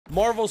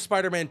Marvel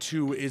Spider-Man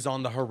 2 is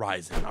on the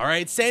horizon, all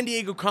right? San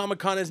Diego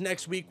Comic-Con is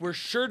next week. We're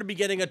sure to be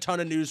getting a ton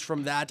of news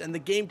from that, and the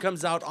game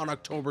comes out on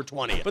October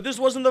 20th. But this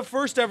wasn't the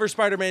first ever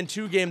Spider-Man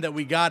 2 game that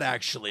we got,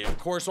 actually. Of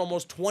course,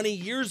 almost 20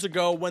 years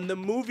ago, when the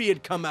movie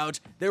had come out,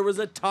 there was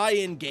a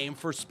tie-in game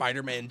for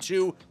Spider-Man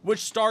 2, which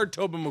starred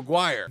Tobey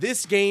Maguire.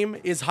 This game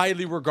is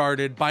highly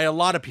regarded by a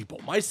lot of people,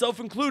 myself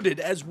included,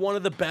 as one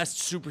of the best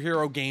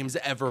superhero games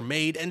ever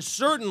made, and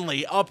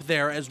certainly up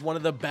there as one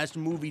of the best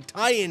movie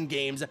tie-in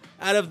games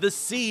out of the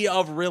sea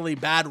of really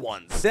bad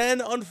ones. Then,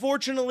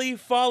 unfortunately,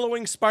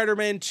 following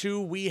Spider-Man 2,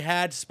 we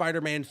had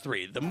Spider-Man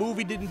 3. The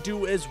movie didn't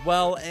do as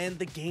well, and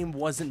the game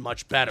wasn't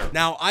much better.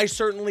 Now, I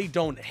certainly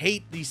don't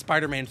hate the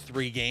Spider-Man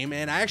 3 game,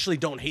 and I actually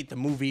don't hate the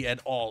movie at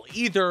all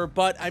either,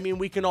 but I mean,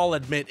 we can all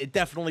admit it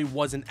definitely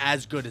wasn't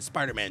as good as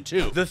Spider-Man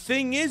 2. The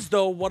thing is,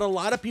 though, what a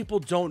lot of people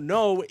don't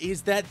know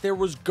is that there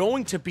was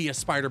going to be a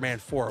Spider-Man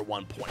 4 at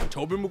one point.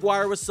 Tobey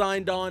Maguire was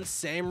signed on,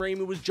 Sam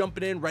Raimi was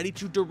jumping in, ready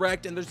to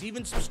direct, and there's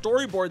even some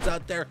storyboards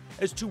out there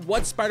as to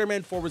what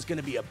Spider-Man 4 was going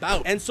to be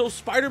about. And so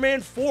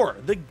Spider-Man 4,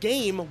 the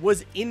game,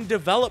 was in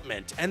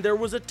development, and there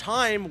was a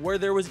time where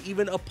there was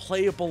even a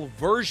playable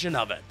version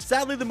of it.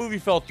 Sadly, the movie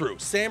fell through.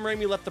 Sam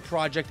Raimi left the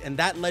project, and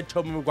that led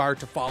Tobey Maguire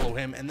to follow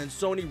him, and then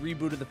Sony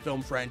rebooted the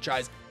film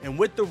franchise, and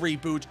with the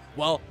reboot,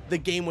 well, the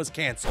game was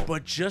canceled.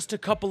 But just a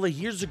couple of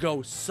years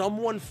ago,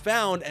 someone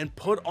found and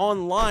put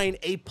online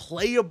a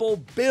playable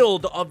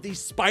build of the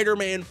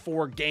Spider-Man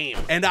 4 game,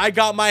 and I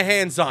got my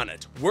hands on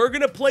it. We're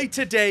gonna play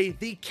today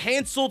the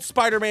canceled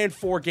Spider-Man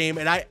 4 game,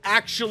 and I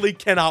actually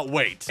cannot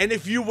wait. And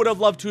if you would have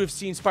loved to have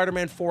seen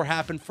Spider-Man 4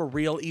 happen for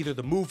real, either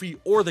the movie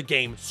or the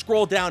game,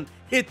 scroll down,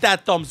 hit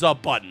that thumbs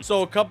up button.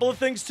 So a couple of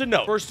things to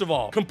note. First of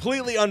all,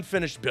 completely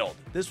unfinished build.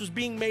 This was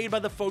being made by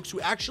the folks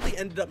who actually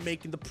ended up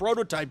making the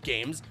prototype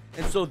games,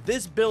 and so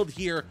this build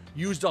here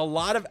used a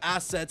lot of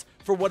assets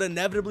for what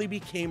inevitably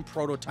became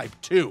Prototype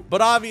 2.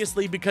 But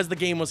obviously, because the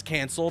game was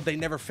canceled, they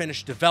never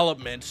finished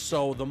development,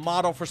 so the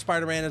model for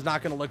Spider-Man is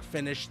not going to look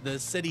finished. The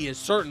city is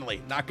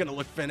certainly not going to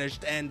look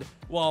finished, and,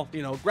 well,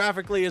 you know,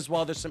 graphically as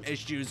well, there's some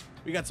issues.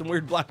 We got some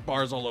weird black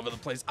bars all over the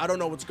place. I don't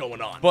know what's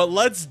going on. But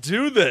let's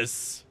do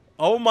this.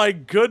 Oh my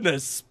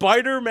goodness,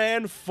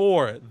 Spider-Man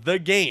 4, the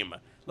game.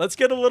 Let's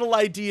get a little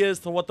idea as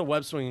to what the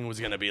web swinging was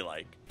going to be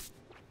like.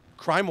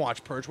 Crime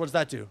Watch perch, what does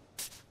that do?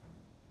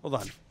 Hold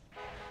on.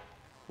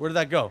 Where did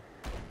that go?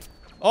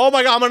 Oh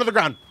my god, I'm under the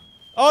ground.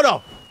 Oh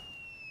no.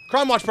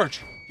 Crime Watch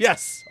perch.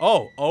 Yes.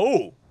 Oh.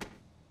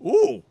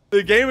 Ooh.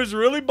 The game is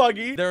really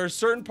buggy. There are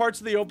certain parts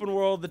of the open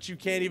world that you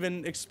can't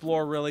even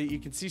explore, really. You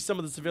can see some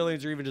of the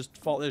civilians are even just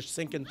they're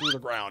sinking through the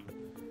ground.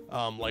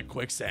 Like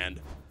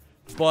quicksand.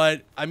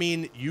 But, I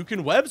mean, you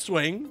can web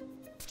swing,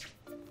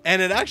 and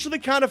it actually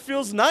kind of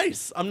feels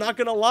nice. I'm not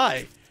gonna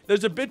lie.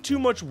 There's a bit too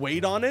much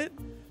weight on it.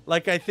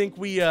 Like, I think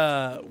we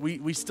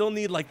still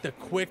need, like, the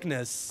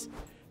quickness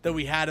that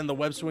we had in the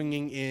web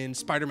swinging in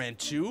Spider-Man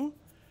 2,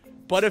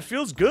 but it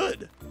feels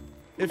good.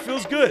 It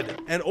feels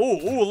good. And, oh,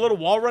 a little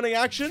wall running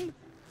action.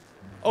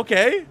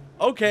 Okay.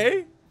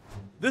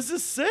 This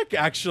is sick,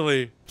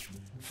 actually.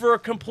 For a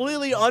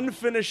completely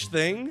unfinished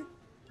thing.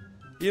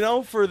 You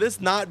know, for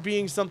this not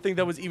being something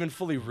that was even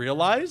fully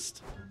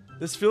realized,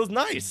 this feels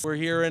nice. We're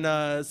here in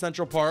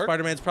Central Park.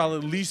 Spider-Man's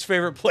probably least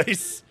favorite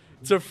place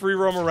to free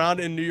roam around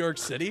in New York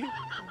City.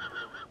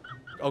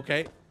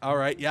 Okay. All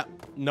right. Yep.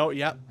 No.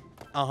 Yep.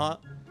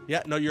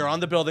 Yeah. No. You're on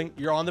the building.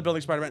 You're on the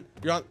building, Spider-Man.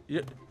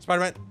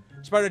 Spider-Man.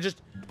 Spider-Man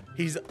just.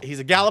 He's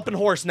a galloping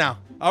horse now.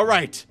 All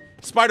right.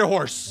 Spider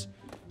Horse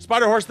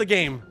the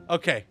game.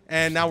 Okay.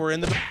 And now we're in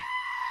the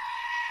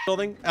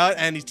building.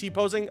 And he's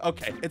T-posing.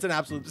 Okay. It's an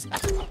absolute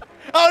disaster.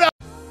 Oh no!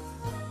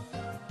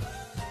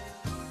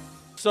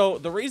 So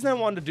the reason I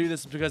wanted to do this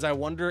is because I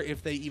wonder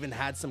if they even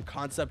had some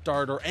concept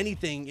art or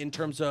anything in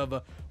terms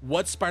of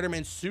what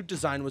Spider-Man's suit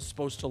design was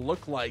supposed to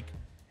look like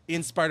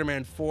in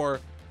Spider-Man 4.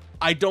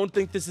 I don't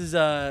think this is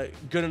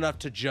good enough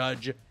to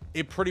judge.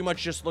 It pretty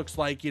much just looks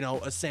like, you know,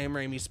 a Sam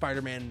Raimi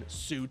Spider-Man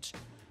suit.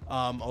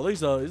 Oh,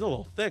 he's a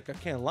little thick. I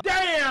can't lie.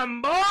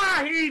 Damn, boy,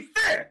 he's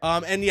thick.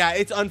 And yeah,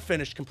 it's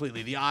unfinished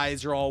completely. The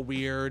eyes are all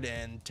weird,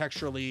 and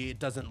texturally, it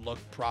doesn't look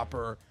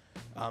proper.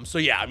 So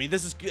yeah, I mean,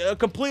 this is a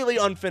completely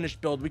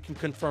unfinished build. We can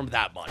confirm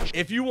that much.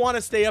 If you want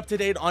to stay up to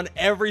date on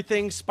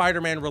everything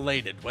Spider-Man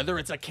related, whether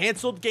it's a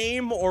canceled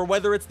game or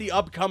whether it's the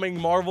upcoming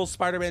Marvel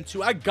Spider-Man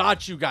 2, I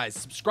got you guys.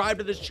 Subscribe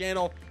to this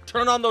channel,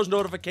 turn on those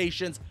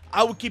notifications.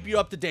 I will keep you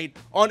up to date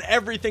on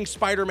everything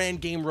Spider-Man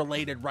game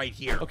related right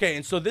here. Okay,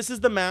 and so this is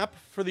the map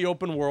for the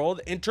open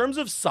world. In terms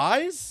of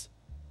size,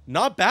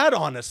 not bad,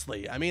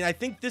 honestly. I mean, I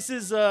think this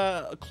is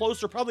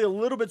closer, probably a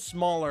little bit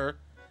smaller,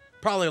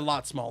 probably a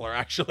lot smaller,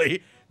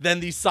 actually, than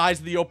the size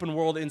of the open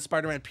world in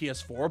Spider-Man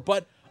PS4,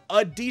 but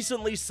a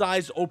decently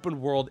sized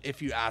open world,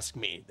 if you ask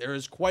me. There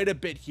is quite a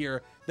bit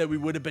here that we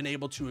would have been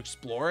able to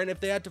explore, and if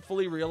they had to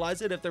fully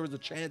realize it, if there was a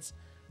chance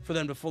for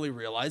them to fully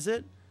realize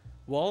it,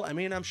 well, I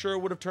mean, I'm sure it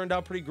would have turned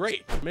out pretty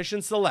great.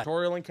 Mission select.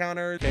 Tutorial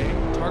encounter. Okay.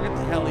 Target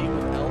the heli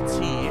with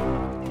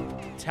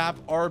LT. Tap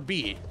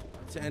RB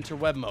to enter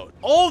web mode.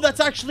 Oh,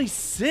 that's actually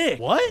sick.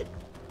 What?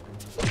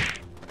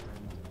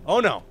 Oh,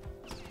 no.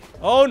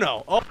 Oh,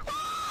 no. Oh.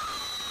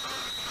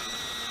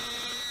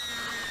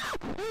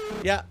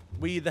 Yeah,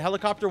 the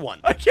helicopter won.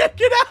 I can't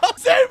get out.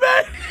 Save me.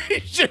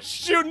 He's just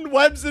shooting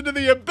webs into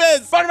the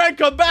abyss. Spider-Man,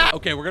 come back.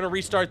 Okay, we're gonna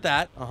restart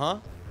that. Uh-huh.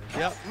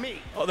 Yep. Me.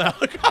 Oh, the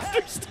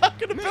helicopter's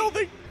stuck in a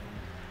building.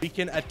 We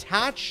can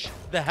attach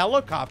the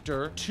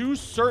helicopter to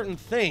certain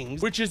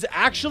things, which is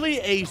actually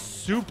a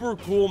super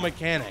cool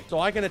mechanic. So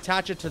I can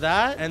attach it to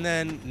that, and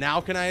then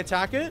now can I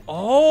attack it?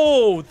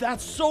 Oh,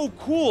 that's so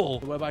cool.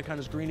 The web icon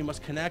is green. You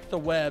must connect the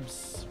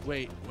webs.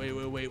 Wait.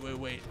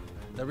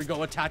 There we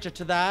go. Attach it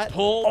to that.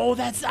 Pull. Oh,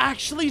 that's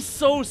actually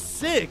so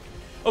sick.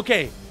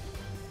 Okay.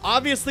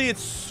 Obviously,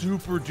 it's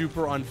super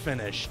duper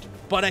unfinished,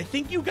 but I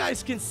think you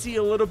guys can see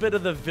a little bit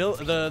of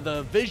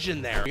the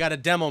vision there. We got a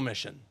demo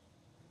mission.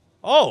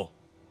 Oh,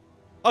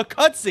 a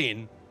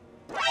cutscene.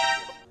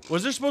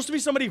 Was there supposed to be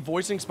somebody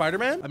voicing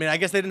Spider-Man? I mean, I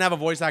guess they didn't have a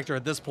voice actor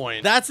at this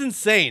point. That's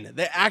insane.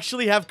 They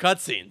actually have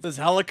cutscenes. This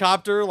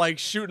helicopter, like,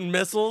 shooting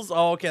missiles.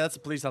 Oh, okay, that's a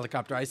police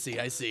helicopter. I see.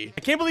 I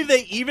can't believe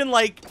they even,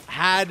 like,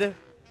 had,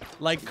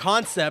 like,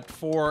 concept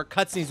for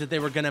cutscenes that they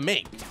were gonna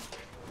make.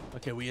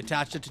 Okay, we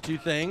attached it to two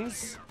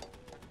things.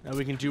 Now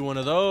we can do one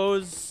of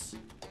those,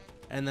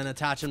 and then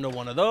attach them to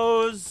one of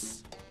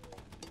those,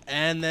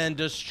 and then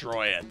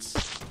destroy it.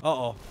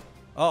 Uh-oh.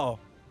 Uh-oh.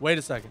 Wait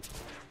a second.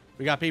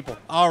 We got people.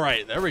 All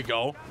right, there we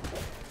go.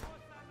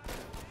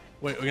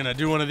 Wait, we're gonna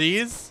do one of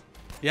these?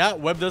 Yeah,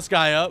 web this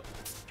guy up,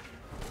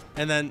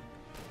 and then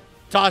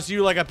toss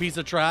you like a piece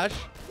of trash.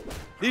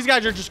 These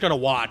guys are just gonna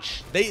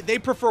watch. They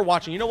prefer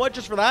watching. You know what?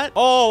 Just for that.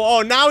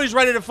 Oh, now he's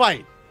ready to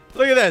fight.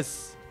 Look at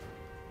this.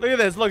 Look at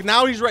this. Look,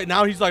 now he's right.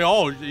 Now he's like,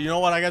 oh, you know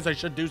what? I guess I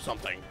should do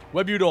something.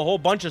 Web you to a whole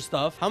bunch of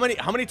stuff. How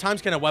many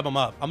times can I web him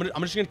up? I'm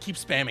just gonna keep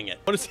spamming it.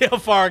 I want to see how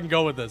far I can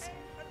go with this.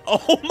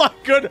 Oh my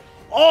goodness.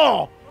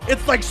 Oh,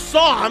 it's like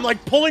Saw. I'm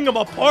like pulling him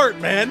apart,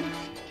 man.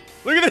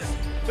 Look at this.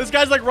 This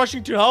guy's like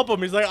rushing to help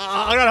him. He's like,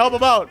 I gotta help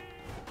him out.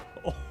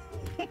 Oh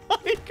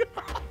my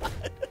god.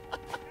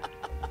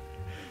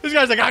 This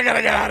guy's like, I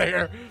gotta get out of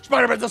here.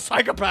 Spider-Man's a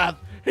psychopath.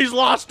 He's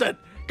lost it.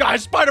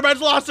 Guys,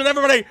 Spider-Man's lost it.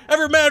 Everybody,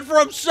 every man for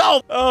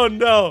himself. Oh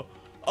no.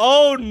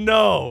 Oh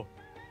no.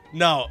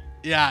 No.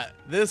 Yeah,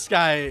 this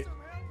guy,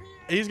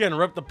 he's getting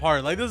ripped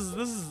apart. Like this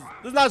is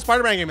not a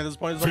Spider-Man game at this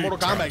point. It's a Mortal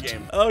Kombat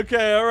game.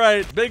 Okay, all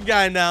right. Big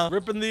guy now.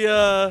 Ripping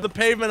the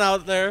pavement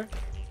out there.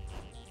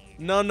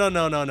 No.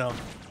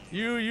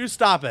 You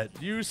stop it.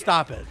 You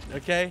stop it.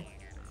 Okay?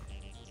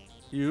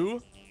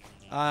 You.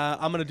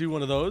 I'm gonna do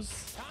one of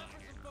those.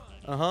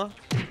 Uh-huh.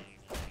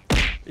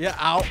 Yeah,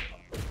 ow.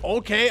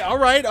 Okay, all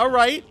right.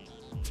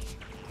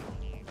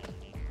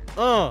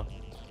 Oh!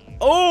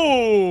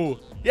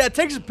 Yeah, it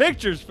takes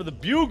pictures for the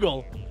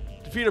bugle.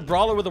 Defeat a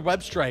brawler with a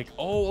web strike.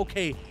 Oh,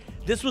 okay.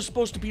 This was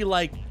supposed to be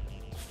like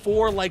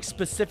 4 like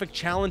specific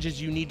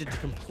challenges you needed to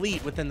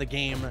complete within the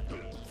game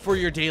for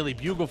your daily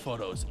bugle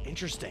photos.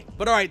 Interesting.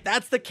 But all right,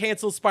 that's the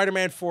canceled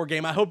Spider-Man 4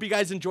 game. I hope you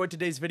guys enjoyed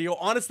today's video.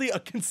 Honestly, a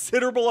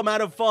considerable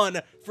amount of fun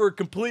for a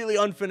completely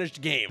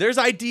unfinished game. There's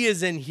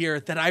ideas in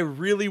here that I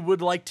really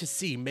would like to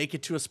see make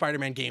it to a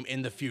Spider-Man game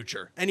in the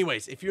future.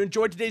 Anyways, if you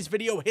enjoyed today's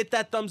video, hit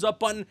that thumbs up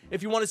button.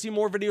 If you want to see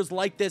more videos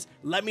like this,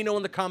 let me know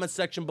in the comments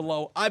section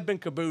below. I've been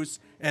Caboose,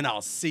 and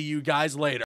I'll see you guys later.